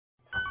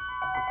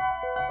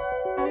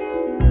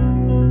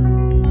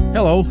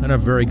Hello, and a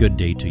very good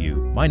day to you.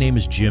 My name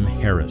is Jim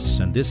Harris,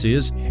 and this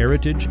is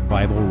Heritage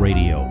Bible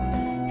Radio.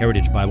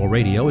 Heritage Bible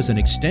Radio is an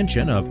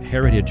extension of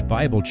Heritage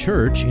Bible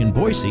Church in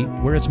Boise,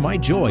 where it's my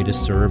joy to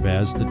serve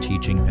as the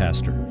teaching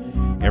pastor.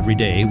 Every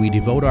day, we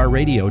devote our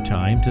radio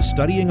time to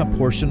studying a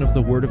portion of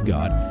the Word of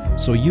God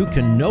so you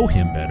can know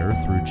Him better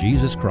through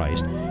Jesus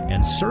Christ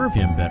and serve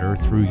Him better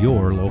through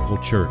your local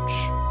church.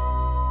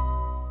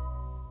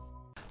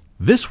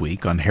 This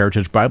week on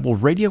Heritage Bible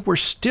Radio, we're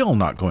still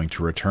not going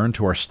to return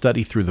to our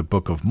study through the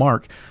book of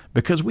Mark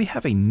because we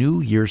have a New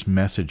Year's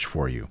message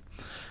for you.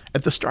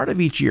 At the start of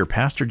each year,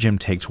 Pastor Jim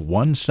takes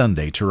one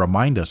Sunday to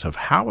remind us of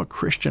how a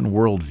Christian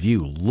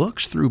worldview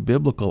looks through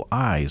biblical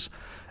eyes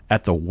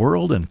at the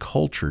world and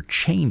culture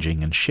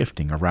changing and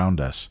shifting around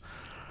us.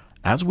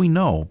 As we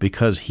know,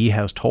 because He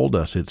has told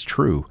us it's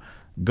true,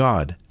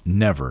 God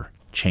never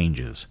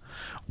changes.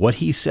 What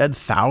He said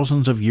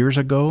thousands of years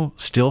ago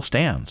still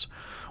stands.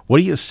 What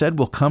He has said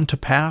will come to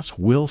pass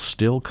will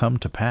still come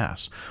to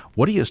pass.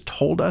 What He has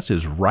told us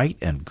is right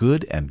and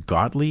good and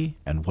godly,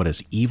 and what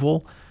is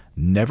evil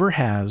never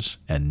has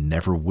and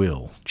never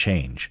will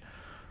change.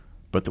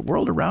 But the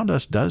world around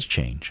us does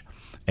change,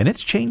 and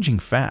it's changing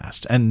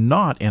fast, and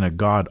not in a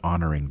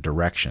God-honoring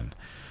direction.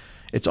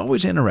 It's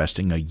always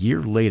interesting a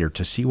year later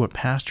to see what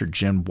Pastor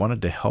Jim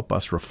wanted to help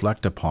us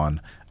reflect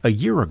upon a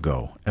year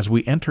ago as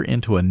we enter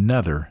into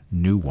another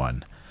new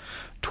one.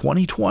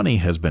 2020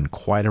 has been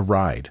quite a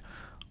ride.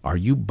 Are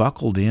you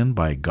buckled in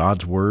by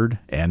God's Word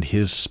and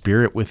His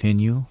Spirit within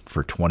you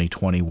for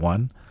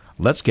 2021?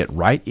 Let's get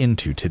right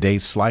into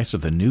today's slice of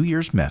the New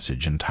Year's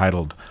message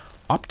entitled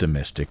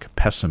Optimistic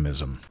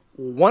Pessimism.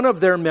 One of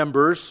their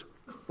members,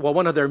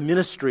 one of their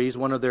ministries,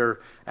 one of their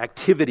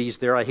activities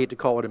there, I hate to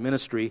call it a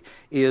ministry,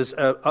 is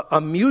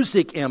a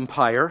music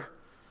empire.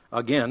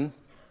 Again,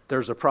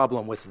 there's a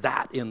problem with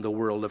that in the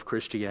world of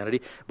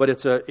Christianity, but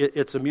it's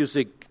a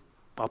music,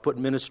 I'll put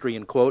ministry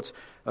in quotes,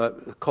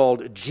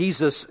 called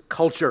Jesus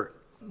Culture.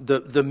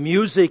 The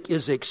music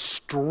is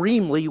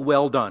extremely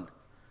well done.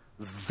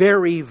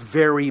 Very,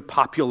 very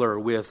popular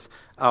with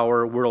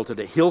our world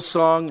today.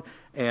 Hillsong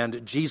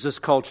and Jesus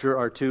Culture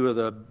are two of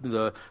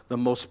the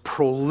most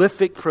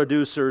prolific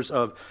producers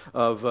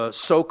of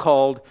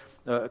so-called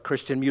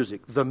Christian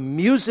music. The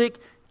music,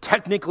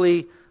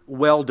 technically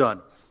well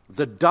done.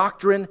 The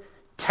doctrine,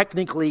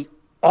 technically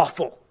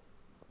awful.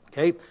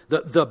 Okay,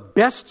 the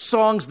best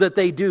songs that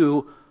they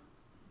do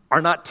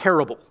are not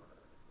terrible.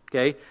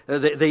 Okay,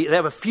 they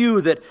have a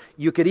few that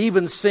you could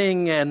even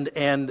sing and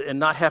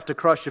not have to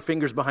cross your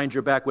fingers behind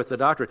your back with the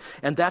doctrine.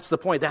 And that's the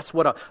point. That's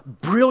what a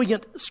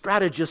brilliant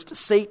strategist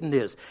Satan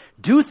is.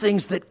 Do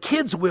things that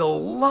kids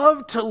will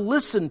love to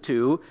listen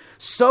to,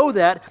 so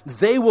that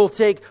they will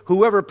take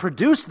whoever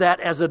produced that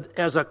as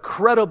a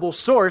credible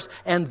source,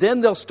 and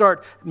then they'll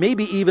start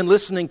maybe even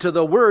listening to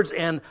the words,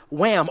 and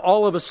wham,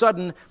 all of a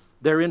sudden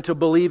they're into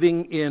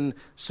believing in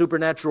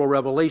supernatural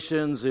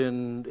revelations,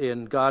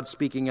 in God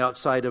speaking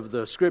outside of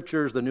the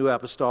Scriptures, the New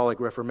Apostolic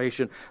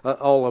Reformation,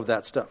 all of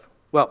that stuff.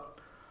 Well,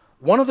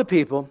 one of the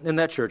people in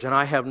that church, and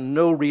I have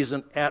no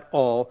reason at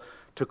all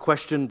to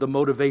question the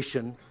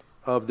motivation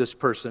of this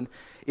person.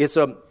 It's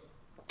a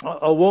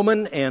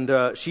woman,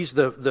 and she's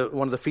the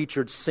one of the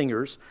featured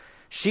singers.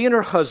 She and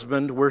her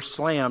husband were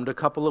slammed a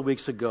couple of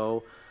weeks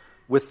ago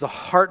with the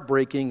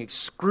heartbreaking,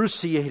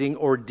 excruciating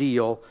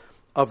ordeal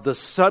of the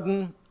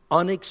sudden,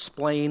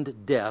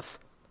 unexplained death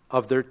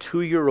of their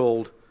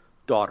 2-year-old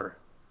daughter.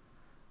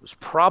 It was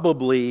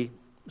probably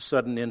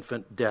sudden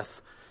infant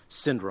death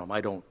syndrome.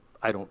 I don't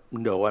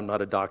know. I'm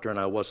not a doctor and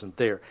I wasn't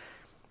there.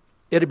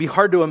 It'd be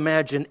hard to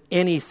imagine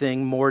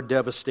anything more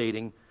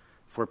devastating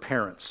for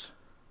parents,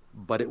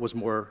 but it was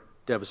more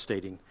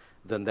devastating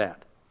than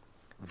that.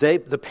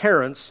 The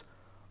parents,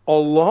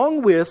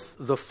 along with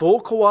the full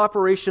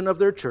cooperation of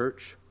their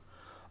church,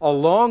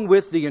 along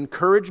with the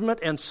encouragement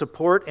and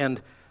support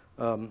and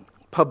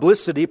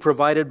publicity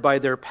provided by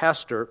their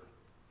pastor,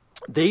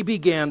 they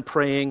began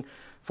praying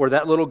for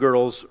that little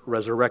girl's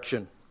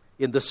resurrection.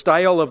 In the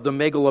style of the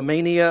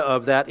megalomania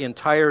of that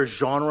entire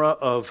genre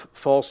of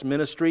false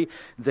ministry,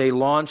 they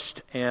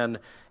launched an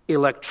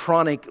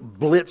electronic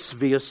blitz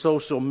via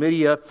social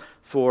media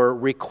for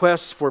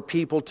requests for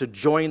people to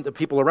join, the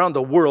people around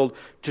the world,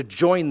 to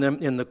join them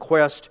in the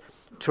quest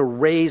to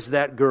raise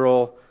that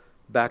girl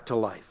back to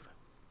life.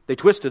 They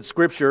twisted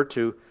Scripture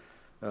to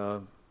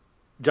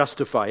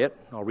justify it.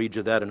 I'll read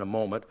you that in a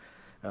moment.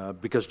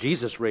 Because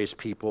Jesus raised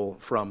people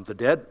from the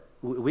dead,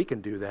 we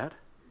can do that.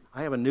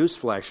 I have a news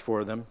flash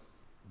for them.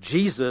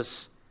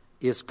 Jesus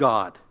is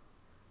God.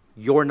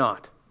 You're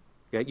not.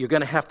 You're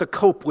going to have to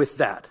cope with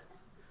that.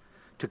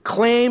 To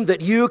claim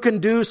that you can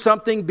do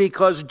something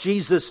because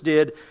Jesus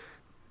did,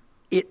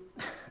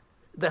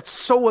 that's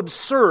so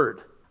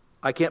absurd.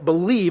 I can't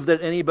believe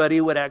that anybody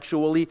would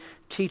actually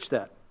teach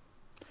that.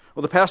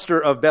 Well, the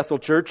pastor of Bethel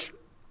Church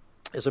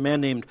is a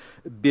man named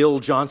Bill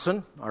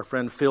Johnson. Our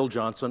friend Phil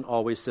Johnson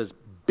always says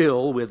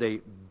Bill with a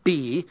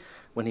B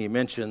when he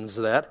mentions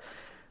that.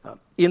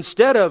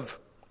 Instead of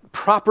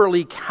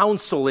properly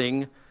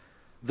counseling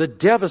the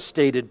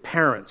devastated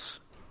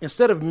parents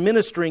instead of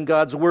ministering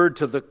God's word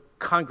to the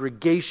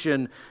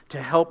congregation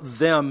to help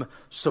them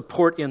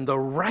support in the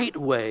right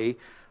way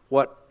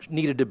what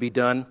needed to be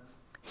done,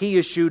 he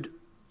issued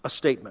a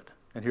statement.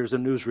 And here's a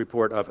news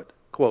report of it.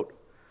 Quote,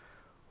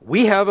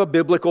 "We have a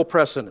biblical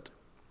precedent.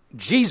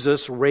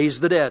 Jesus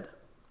raised the dead.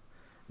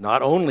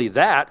 Not only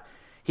that,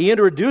 he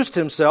introduced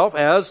himself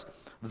as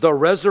the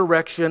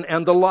resurrection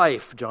and the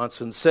life,"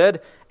 Johnson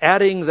said,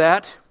 adding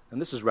that,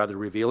 and this is rather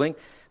revealing,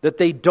 that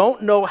they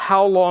don't know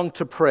how long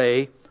to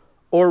pray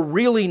or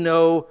really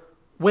know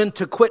when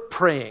to quit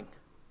praying.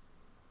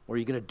 Are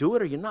you going to do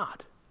it or are you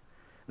not?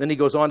 Then he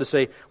goes on to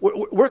say,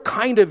 we're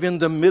kind of in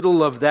the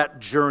middle of that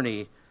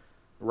journey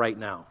right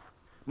now.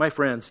 My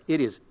friends,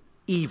 it is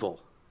evil.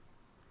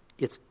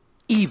 It's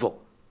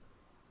evil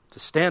to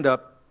stand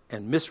up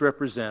and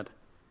misrepresent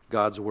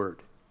God's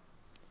word.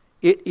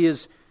 It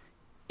is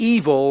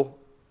evil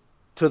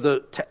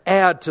to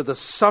add to the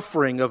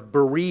suffering of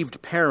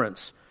bereaved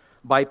parents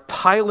by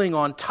piling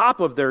on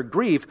top of their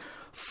grief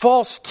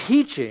false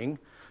teaching,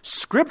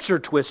 scripture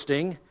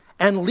twisting,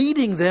 and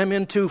leading them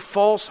into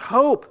false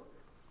hope.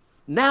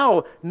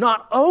 Now,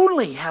 not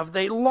only have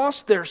they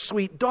lost their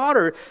sweet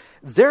daughter,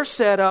 they're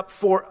set up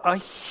for a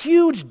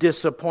huge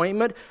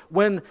disappointment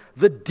when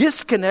the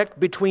disconnect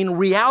between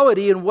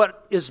reality and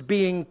what is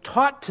being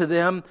taught to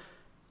them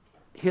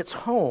hits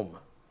home.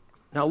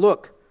 Now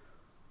look,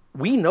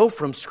 we know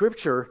from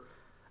Scripture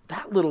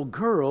that little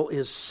girl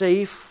is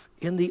safe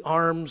in the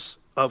arms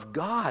of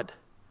God.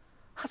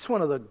 That's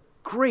one of the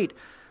great,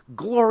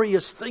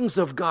 glorious things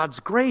of God's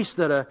grace,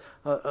 that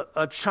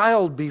a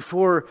child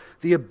before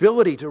the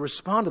ability to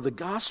respond to the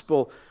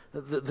gospel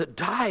that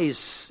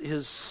dies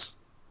is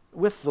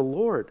with the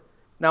Lord.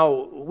 Now,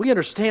 we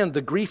understand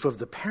the grief of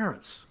the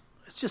parents.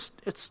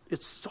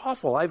 It's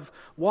awful. I've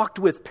walked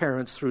with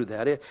parents through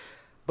that.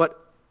 But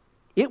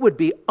it would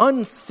be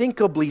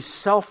unthinkably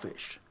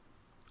selfish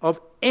of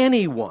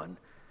anyone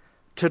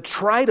to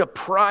try to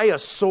pry a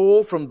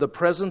soul from the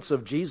presence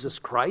of Jesus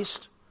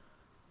Christ,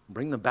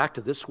 bring them back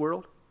to this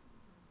world,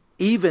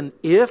 even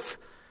if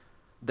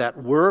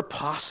that were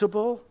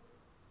possible.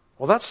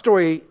 Well, that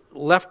story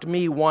left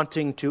me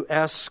wanting to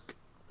ask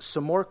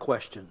some more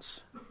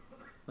questions.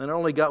 And it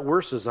only got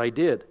worse as I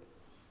did.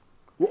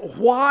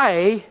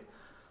 Why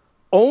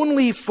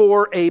only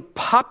for a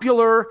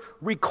popular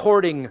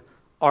recording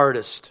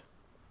artist?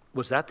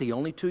 Was that the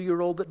only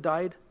 2-year-old that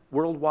died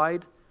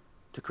worldwide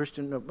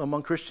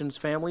among Christians'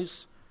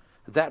 families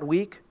that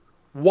week?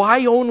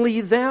 Why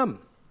only them?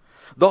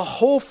 The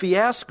whole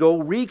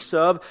fiasco reeks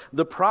of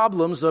the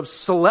problems of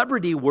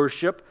celebrity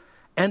worship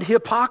and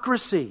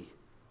hypocrisy.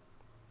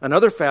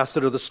 Another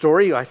facet of the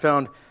story I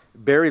found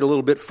buried a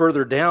little bit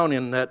further down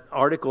in that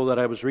article that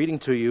I was reading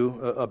to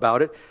you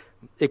about it,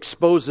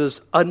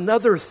 exposes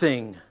another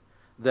thing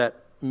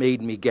that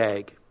made me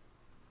gag.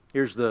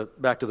 Here's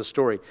back to the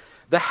story.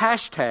 The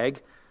hashtag,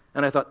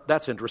 and I thought,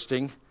 that's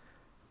interesting.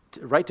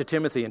 Write to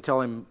Timothy and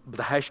tell him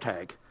the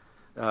hashtag.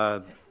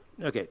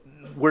 Okay,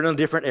 we're in a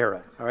different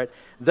era, all right?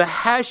 The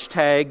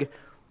hashtag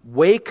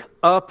Wake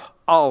Up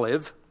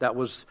Olive,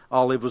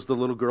 Olive was the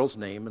little girl's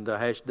name, and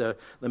the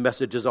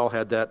messages all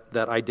had that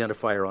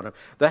identifier on them.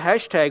 The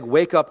hashtag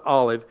Wake Up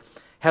Olive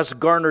has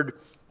garnered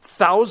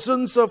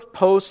thousands of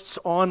posts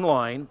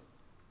online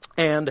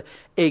and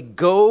a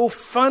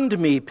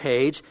GoFundMe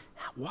page.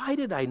 Why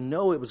did I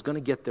know it was going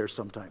to get there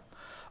sometime?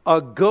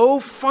 A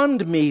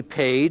GoFundMe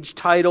page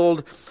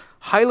titled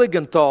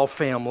Heiligenthal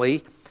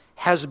Family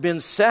has been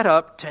set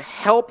up to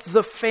help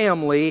the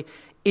family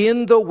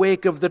in the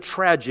wake of the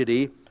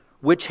tragedy,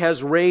 which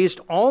has raised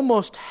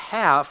almost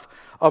half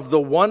of the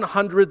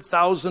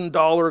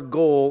 $100,000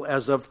 goal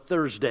as of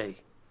Thursday.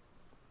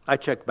 I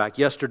checked back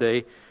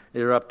yesterday.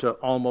 They're up to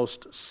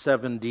almost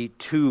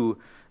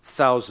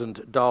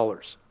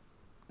 $72,000.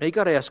 Now you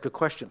got to ask a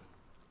question.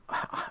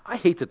 I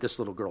hate that this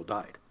little girl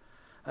died.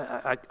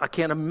 I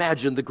can't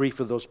imagine the grief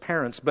of those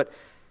parents, but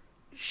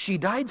she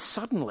died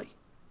suddenly.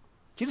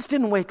 She just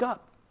didn't wake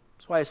up.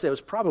 That's why I say it was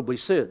probably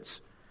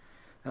SIDS.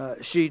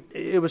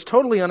 It was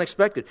totally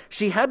unexpected.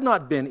 She had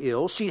not been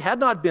ill. She had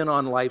not been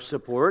on life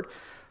support.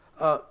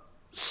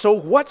 So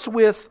what's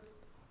with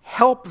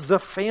help the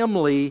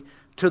family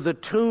to the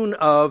tune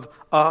of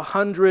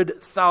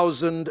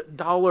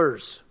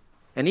 $100,000?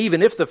 And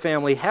even if the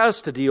family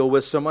has to deal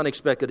with some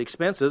unexpected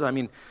expenses, I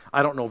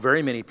don't know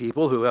very many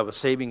people who have a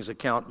savings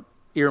account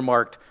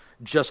earmarked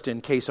just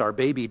in case our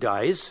baby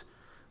dies.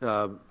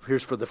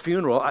 Here's for the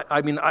funeral.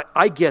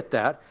 I get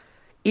that.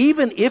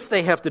 Even if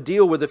they have to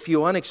deal with a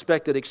few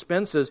unexpected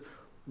expenses,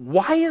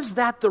 why is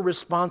that the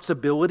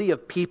responsibility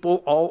of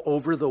people all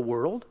over the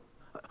world?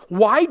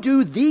 Why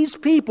do these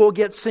people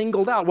get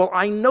singled out? Well,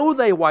 I know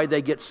why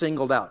they get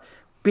singled out.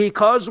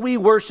 Because we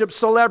worship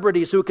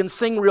celebrities who can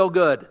sing real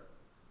good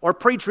or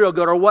preach real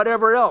good or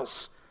whatever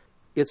else.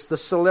 It's the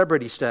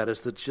celebrity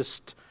status that's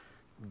just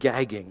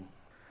gagging.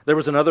 There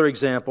was another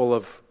example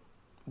of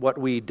what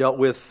we dealt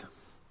with.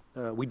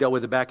 We dealt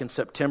with it back in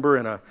September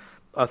in a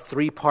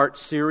 3-part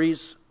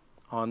series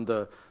on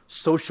the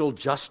social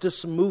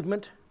justice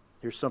movement.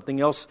 Here's something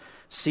else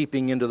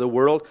seeping into the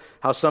world,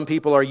 how some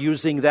people are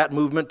using that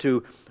movement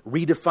to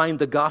redefine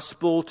the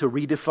gospel, to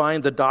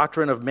redefine the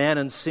doctrine of man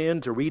and sin,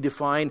 to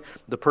redefine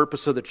the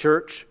purpose of the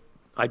church.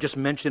 I just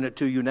mention it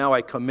to you now.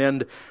 I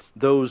commend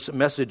those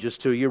messages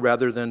to you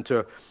rather than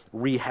to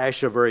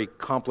rehash a very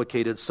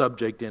complicated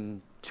subject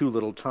in too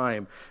little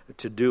time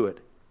to do it.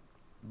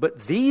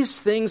 But these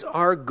things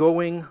are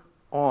going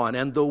on,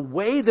 and the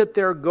way that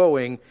they're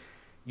going,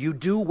 you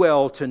do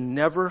well to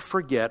never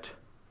forget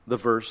the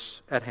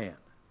verse at hand,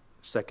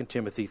 2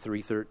 Timothy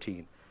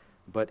 3:13.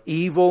 But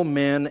evil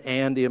men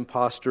and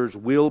impostors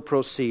will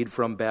proceed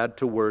from bad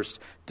to worse,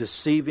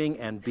 deceiving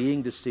and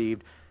being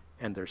deceived,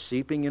 and they're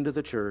seeping into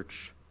the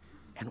church,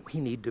 and we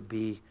need to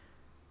be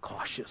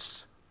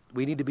cautious.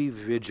 We need to be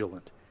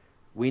vigilant.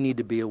 We need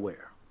to be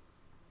aware.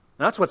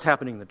 That's what's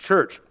happening in the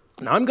church.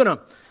 Now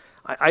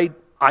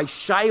I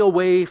shy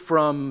away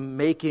from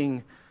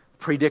making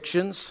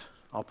predictions.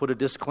 I'll put a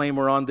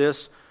disclaimer on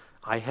this.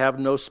 I have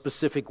no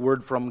specific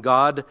word from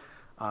God.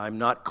 I'm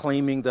not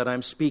claiming that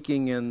I'm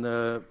speaking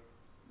on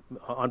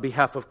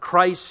behalf of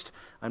Christ.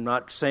 I'm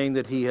not saying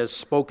that He has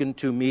spoken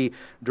to me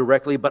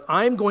directly, but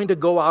I'm going to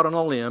go out on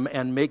a limb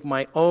and make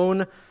my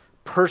own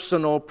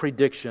personal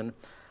prediction.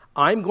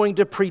 I'm going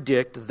to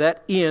predict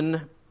that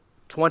in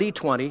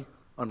 2020,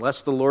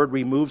 unless the Lord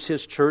removes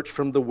His church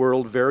from the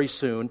world very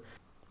soon,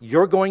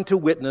 you're going to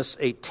witness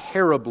a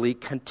terribly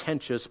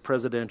contentious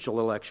presidential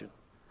election.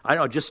 I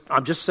know,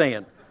 I'm just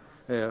saying.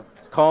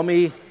 Call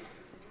me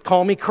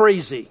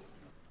crazy.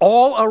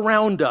 All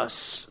around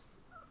us,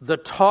 the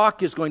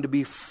talk is going to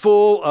be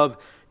full of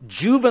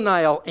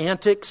juvenile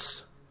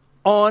antics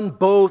on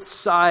both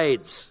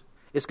sides.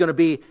 It's going to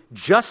be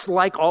just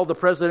like all the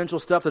presidential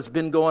stuff that's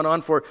been going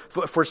on for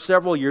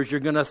several years. You're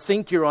going to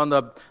think you're on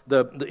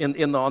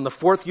the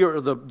fourth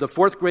year, the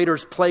fourth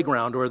graders'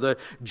 playground or the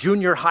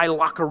junior high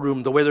locker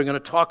room, the way they're going to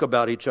talk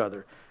about each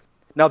other.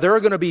 Now, there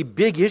are going to be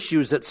big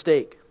issues at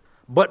stake,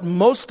 but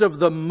most of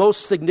the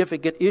most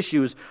significant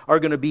issues are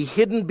going to be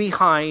hidden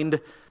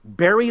behind,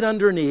 buried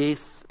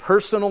underneath,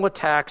 personal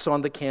attacks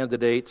on the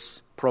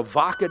candidates,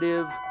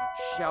 provocative,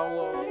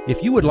 shallow.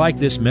 If you would like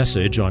this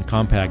message on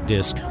compact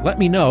disc, let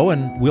me know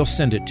and we'll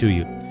send it to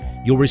you.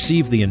 You'll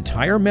receive the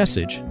entire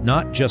message,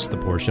 not just the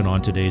portion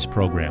on today's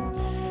program.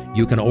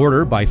 You can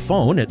order by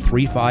phone at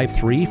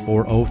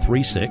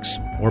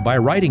 353-4036 or by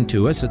writing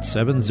to us at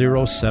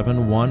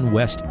 7071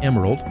 West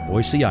Emerald,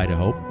 Boise,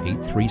 Idaho,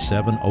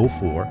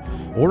 83704,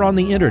 or on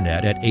the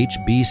internet at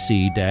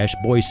hbc-boise.org.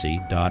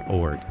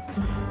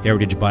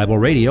 Heritage Bible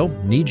Radio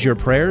needs your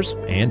prayers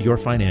and your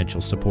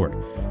financial support.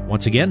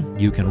 Once again,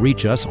 you can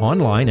reach us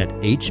online at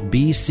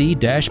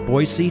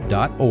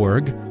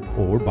hbc-boise.org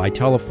or by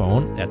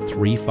telephone at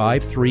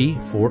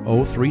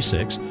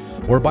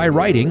 353-4036 or by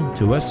writing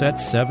to us at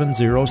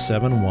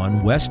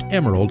 7071 West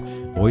Emerald,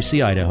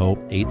 Boise, Idaho,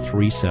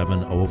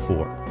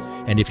 83704.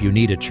 And if you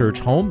need a church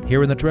home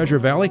here in the Treasure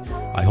Valley,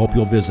 I hope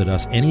you'll visit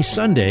us any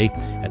Sunday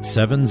at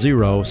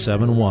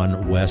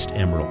 7071 West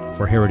Emerald.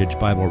 For Heritage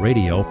Bible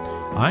Radio,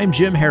 I'm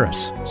Jim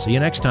Harris. See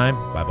you next time.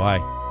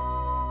 Bye-bye.